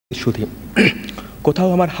সুধী কোথাও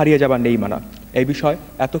আমার হারিয়ে যাবার নেই মানা এই বিষয়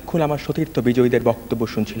এতক্ষণ আমার সতীর্থ বিজয়ীদের বক্তব্য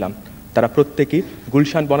শুনছিলাম। তারা প্রত্যেকেই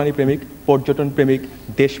গুলশান বনানী প্রেমিক, পর্যটন প্রেমিক,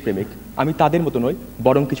 দেশপ্রেমিক। আমি তাদের মতো নই,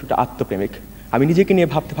 বরং কিছুটা আত্মপ্রেমিক। আমি নিজেকে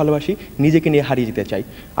নিয়ে ভাবতে ভালোবাসি, নিজেকে নিয়ে হারিয়ে যেতে চাই।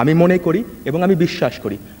 আমি মনে করি এবং আমি বিশ্বাস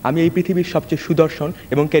করি আমি এই পৃথিবীর সবচেয়ে সুদর্শন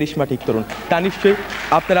এবং ক্যারিশমাটিক তরুণ। তা নিশ্চয়ই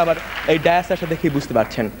আপনারা আবার এই ডায়াস আসা দেখেই বুঝতে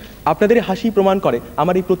পারছেন। আপনাদের হাসি প্রমাণ করে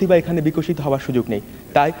আমার এই প্রতিভা এখানে বিকশিত হওয়ার সুযোগ নেই।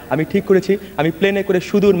 তাই আমি ঠিক করেছি আমি প্লেনে করে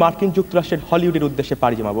সুদূর মার্কিন যুক্তরাষ্ট্রের হলিউডের উদ্দেশ্যে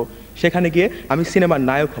পাড়ি জমাবো। সেখানে গিয়ে আমি সিনেমার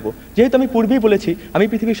নায়ক হব। যেহেতু আমি পূর্বেই বলেছি আমি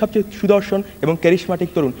পৃথিবীর সবচেয়ে সুদর্শন এবং ক্যারিশমাটিক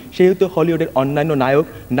তরুণ, সেহেতু হলিউডের অন্যান্য নায়ক,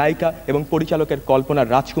 নায়িকা এবং পরিচালকের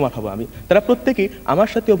কল্পনার রাজকুমার হব আমি। তারা প্রত্যেকেই আমার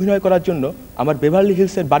সাথে অভিনয় করার জন্য আমার বেভারলি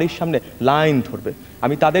হিলসের বাড়ির সামনে লাইন ধরবে।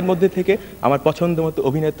 আমি তাদের মধ্যে থেকে আমার পছন্দ মতো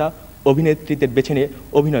অভিনেতা অভিনেত্রীদের বেছে নিয়ে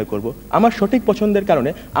অভিনয় করব। আমার সঠিক পছন্দের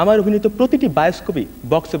কারণে আমার অভিনীত প্রতিটি বায়োস্কোপই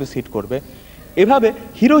বক্স অফিস হিট করবে। এভাবে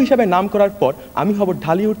হিরো হিসাবে নাম করার পর আমি হব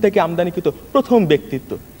ঢালিউড থেকে আমদানিকৃত প্রথম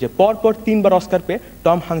ব্যক্তিত্ব যে পরপর 3বার অস্কার পেয়ে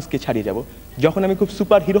টম হ্যাঙ্কসকে ছাড়িয়ে যাব। যখন আমি খুব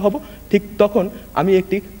সুপার হিরো হব ঠিক তখন আমি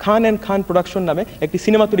একটি খান অ্যান্ড খান প্রোডাকশন নামে একটি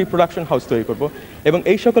সিনেমা তৈরি প্রোডাকশন হাউস তৈরি করব এবং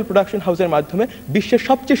এই সকল প্রোডাকশন হাউসের মাধ্যমে বিশ্বের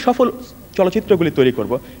সবচেয়ে সফল চলচ্চিত্রগুলি তৈরি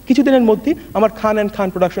করব। কিছুদিনের মধ্যেই আমার খান অ্যান্ড খান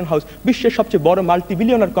প্রোডাকশন হাউস বিশ্বের সবচেয়ে বড়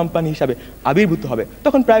মাল্টিবিলিয়নার কোম্পানি হিসাবে আবির্ভূত হবে।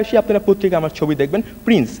 তখন প্রায়শই আপনারা পত্রিকা আমার ছবি দেখবেন,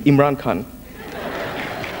 প্রিন্স ইমরান খান।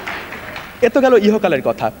 এত গেল ইহকালের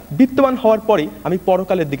কথা। বিত্তবান হওয়ার পরেই আমি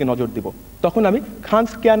পরকালের দিকে নজর দিব। তখন আমি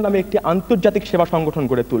খানস কেয়ার নামে একটি আন্তর্জাতিক সেবা সংগঠন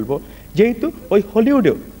গড়ে তুলব। যেহেতু ওই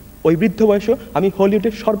হলিউডেও ওই বৃদ্ধ বয়সেও আমি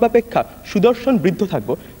হলিউডের সর্বাপেক্ষা সুদর্শন বৃদ্ধ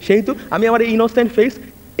থাকবো, সেহেতু আমি আমার এই ইনোসেন্ট ফেস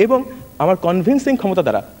এবং আমার কনভিন্সিং ক্ষমতা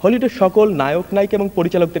দ্বারা হলিউডের সকল নায়ক নায়িকা এবং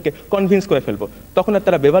পরিচালকদেরকে কনভিন্স করে ফেলবো। তখন আর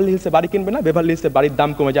তারা বেভারলি হিলসে বাড়ি কিনবে না, বেভারলি হিলসে বাড়ির দাম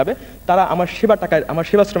কমে যাবে। তারা আমার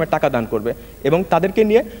সেবাশ্রমের টাকা দান করবে এবং তাদেরকে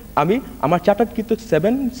নিয়ে আমি আমার চার্টার্ডকৃত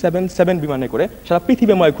 777 বিমানে করে সারা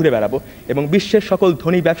পৃথিবীময় ঘুরে বেড়াবো এবং বিশ্বের সকল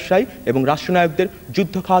ধনী ব্যবসায়ী এবং রাষ্ট্রনায়কদের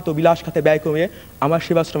যুদ্ধ খাত ও বিলাস খাতে ব্যয় কমিয়ে আমার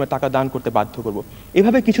সেবাশ্রমে টাকা দান করতে বাধ্য করব।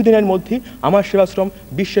 এভাবে কিছুদিনের মধ্যেই আমার সেবাশ্রম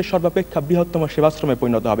বিশ্বের সর্বাপেক্ষা বৃহত্তম সেবাশ্রমে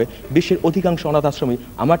পরিণত হবে। বিশ্বের অধিকাংশ অনাথ আশ্রমই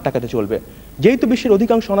আমার টাকাতে চলবে। যেহেতু বিশ্বের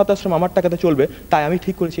অধিকাংশ অনাথ আশ্রম আমার টাকাতে চলবে, তাই আমি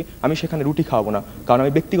ঠিক করেছি আমি সেখানে রুটি খাওয়াবো না, কারণ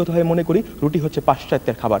আমি ব্যক্তিগতভাবে মনে করি রুটি হচ্ছে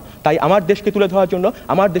পাশ্চাত্যের খাবার। তাই আমার দেশকে তুলে ধরার জন্য,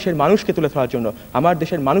 আমার দেশের মানুষকে তুলে ধরার জন্য, আমার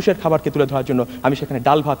দেশের মানুষের খাবারকে তুলে ধরার জন্য আমি সেখানে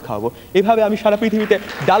ডাল ভাত খাওয়াবো। এভাবে আমি সারা পৃথিবীতে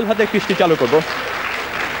ডাল ভাতের কৃষ্টি চালু করবো।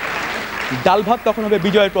 ডাল ভাত তখন হবে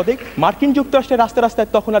বিজয়ের প্রতীক। মার্কিন যুক্তরাষ্ট্রের রাস্তায় রাস্তায়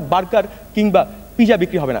তখন আর বার্গার কিংবা পিজা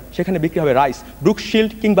বিক্রি হবে না, সেখানে বিক্রি হবে রাইস। ব্রুকস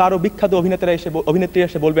শিল্ড কিংবা আরও বিখ্যাত অভিনেত্রীরা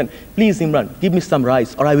এসে বলবেন, please Imran give me some rice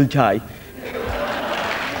or I will die.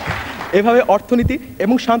 এভাবে অর্থনীতি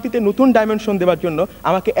এবং শান্তিতে নতুন ডাইমেনশন দেওয়ার জন্য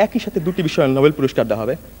আমাকে একই সাথে 2টি বিষয়ে নোবেল পুরস্কার দেওয়া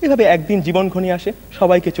হবে। এভাবে একদিন জীবন ঘনিয়ে আসে,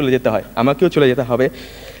 সবাইকে চলে যেতে হয়, আমাকেও চলে যেতে হবে।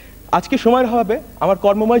 আজকে সময়ের অভাবে আমার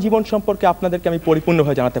কর্মময় জীবন সম্পর্কে আপনাদেরকে আমি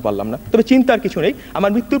পরিপূর্ণভাবে জানাতে পারলাম না, তবে চিন্তার কিছু নেই।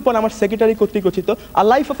 আমার মৃত্যুর পর আমার সেক্রেটারি কর্তৃক রচিত আ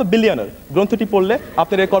লাইফ অফ এ বিলিয়নার গ্রন্থটি পড়লে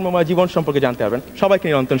আপনাদের কর্মময় জীবন সম্পর্কে জানতে পারবেন। সবাইকে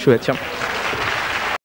নিরন্তর শুভেচ্ছা।